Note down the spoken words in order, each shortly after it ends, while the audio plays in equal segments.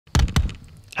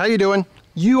How you doing?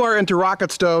 You are into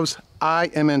rocket stoves.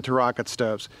 I am into rocket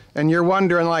stoves. And you're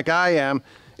wondering, like I am,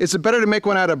 is it better to make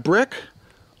one out of brick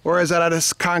or is it out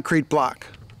of concrete block?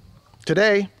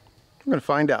 Today, we're gonna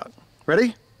find out.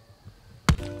 Ready?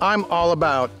 I'm all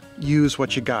about use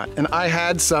what you got. And I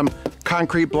had some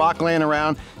concrete block laying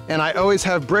around, and I always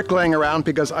have brick laying around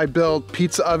because I build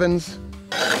pizza ovens.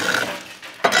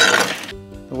 The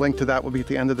link to that will be at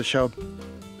the end of the show.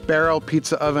 Barrel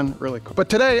pizza oven, really cool. But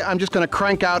today I'm just gonna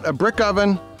crank out a brick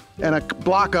oven and a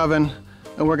block oven,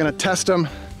 and we're gonna test them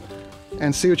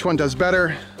and see which one does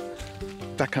better,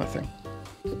 that kind of thing.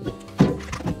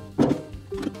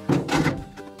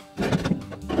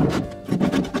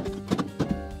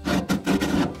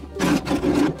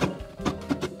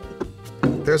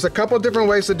 There's a couple different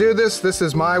ways to do this. This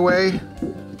is my way.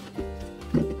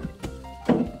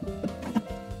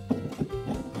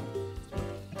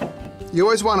 You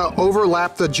always want to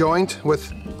overlap the joint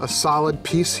with a solid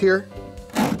piece here.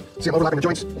 See, I'm overlapping the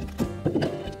joints.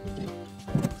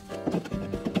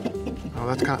 Oh,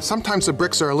 that's kind of, sometimes the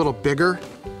bricks are a little bigger.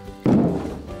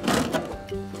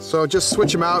 So just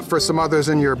switch them out for some others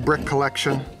in your brick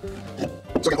collection.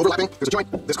 So again, overlapping, there's a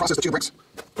joint. This crosses the two bricks.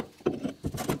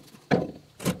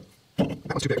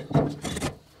 That one's too big.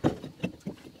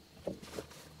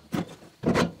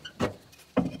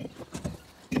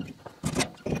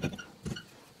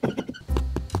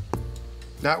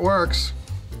 That works.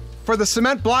 For the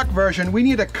cement block version, we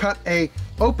need to cut a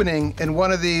opening in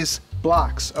one of these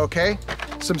blocks, okay?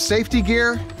 Some safety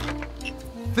gear.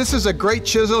 This is a great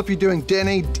chisel if you're doing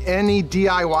any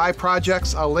DIY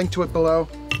projects. I'll link to it below.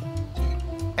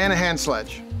 And a hand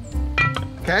sledge,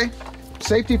 okay?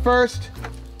 Safety first.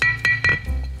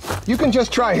 You can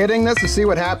just try hitting this to see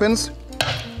what happens.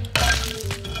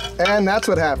 And that's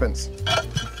what happens.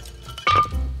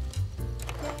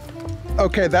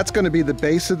 Okay, that's going to be the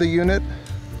base of the unit.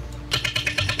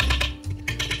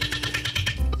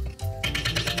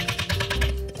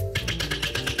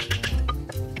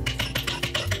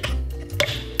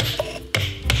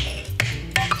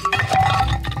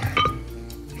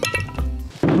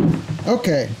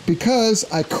 Okay, because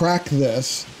I cracked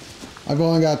this, I've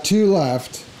only got two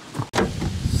left.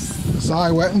 So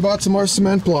I went and bought some more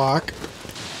cement block,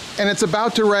 and it's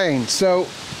about to rain, so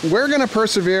we're going to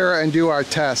persevere and do our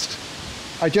test.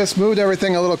 I just moved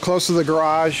everything a little closer to the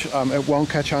garage. It won't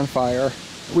catch on fire.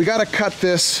 We got to cut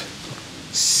this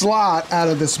slot out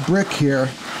of this brick here.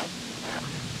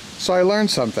 So I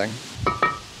learned something.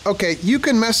 Okay, you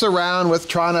can mess around with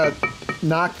trying to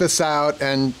knock this out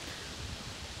and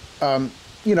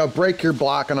you know, break your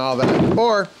block and all that.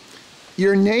 Or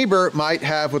your neighbor might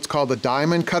have what's called a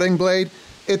diamond cutting blade.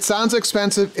 It sounds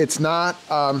expensive, it's not.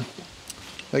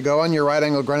 They go on your right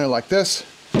angle grinder like this.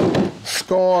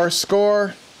 Score,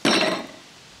 score.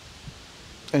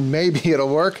 And maybe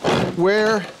it'll work.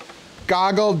 Wear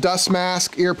goggle, dust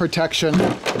mask, ear protection.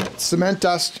 Cement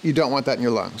dust, you don't want that in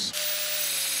your lungs.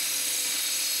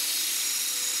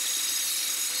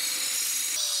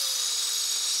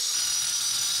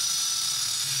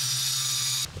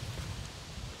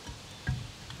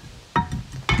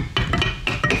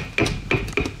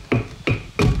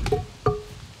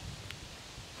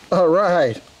 All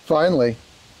right, finally.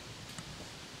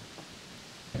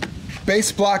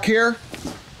 Base block here.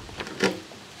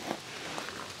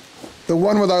 The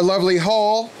one with our lovely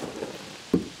hole.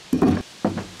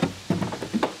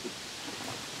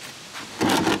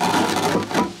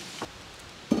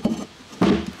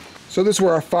 So this is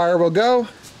where our fire will go.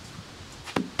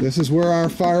 This is where our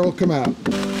fire will come out.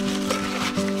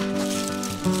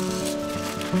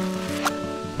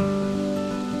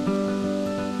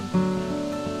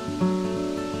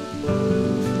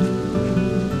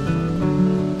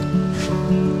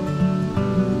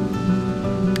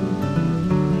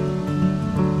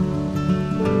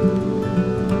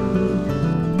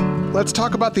 Let's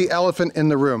talk about the elephant in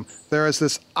the room. There is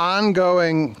this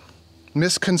ongoing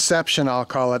misconception, I'll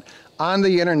call it, on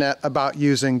the internet about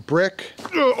using brick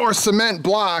or cement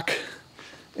block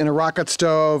in a rocket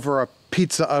stove or a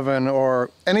pizza oven or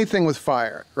anything with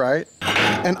fire, right?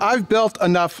 And I've built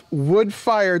enough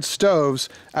wood-fired stoves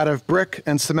out of brick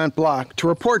and cement block to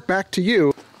report back to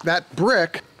you that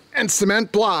brick and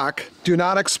cement block do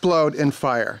not explode in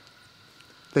fire.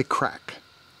 They crack.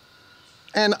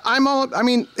 And I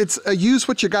mean, it's a use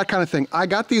what you got kind of thing. I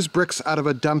got these bricks out of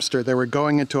a dumpster. They were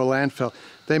going into a landfill.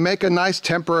 They make a nice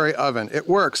temporary oven. It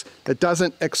works. It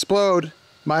doesn't explode,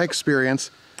 my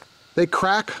experience. They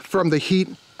crack from the heat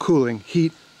cooling.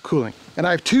 And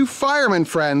I have two fireman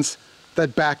friends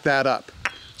that back that up.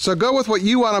 So go with what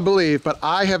you want to believe, but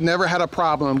I have never had a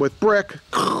problem with brick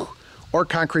or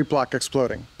concrete block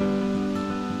exploding.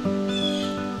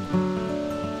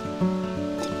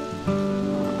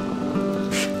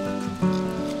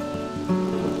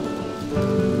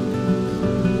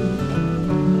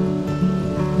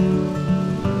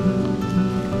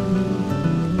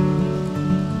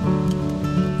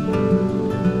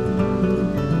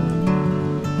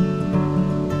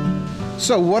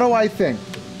 So what do I think?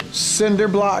 Cinder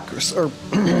block or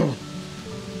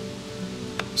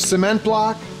cement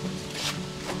block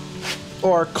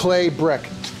or clay brick?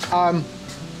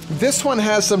 This one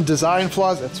has some design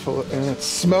flaws. And it's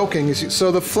smoking.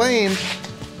 So the flame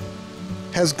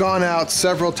has gone out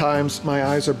several times. My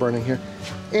eyes are burning here.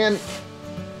 And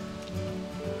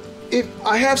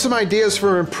I have some ideas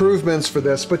for improvements for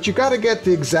this, but you got to get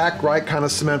the exact right kind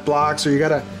of cement blocks, or you got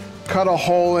to cut a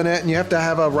hole in it, and you have to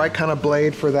have a right kind of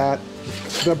blade for that.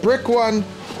 The brick one,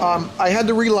 I had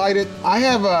to relight it. I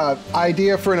have an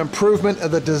idea for an improvement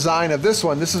of the design of this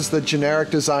one. This is the generic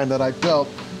design that I built.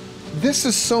 This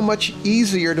is so much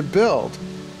easier to build.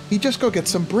 You just go get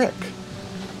some brick.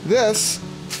 This,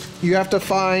 you have to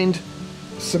find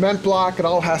cement block. It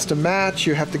all has to match.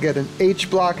 You have to get an H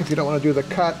block if you don't want to do the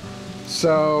cut.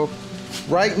 So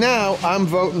right now I'm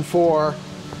voting for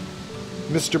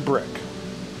Mr. Brick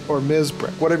or Ms.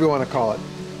 Brick, whatever you want to call it.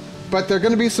 But there are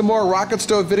going to be some more rocket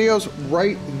stove videos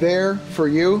right there for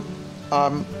you.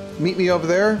 Meet me over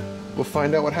there. We'll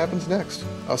find out what happens next.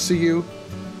 I'll see you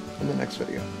in the next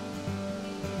video.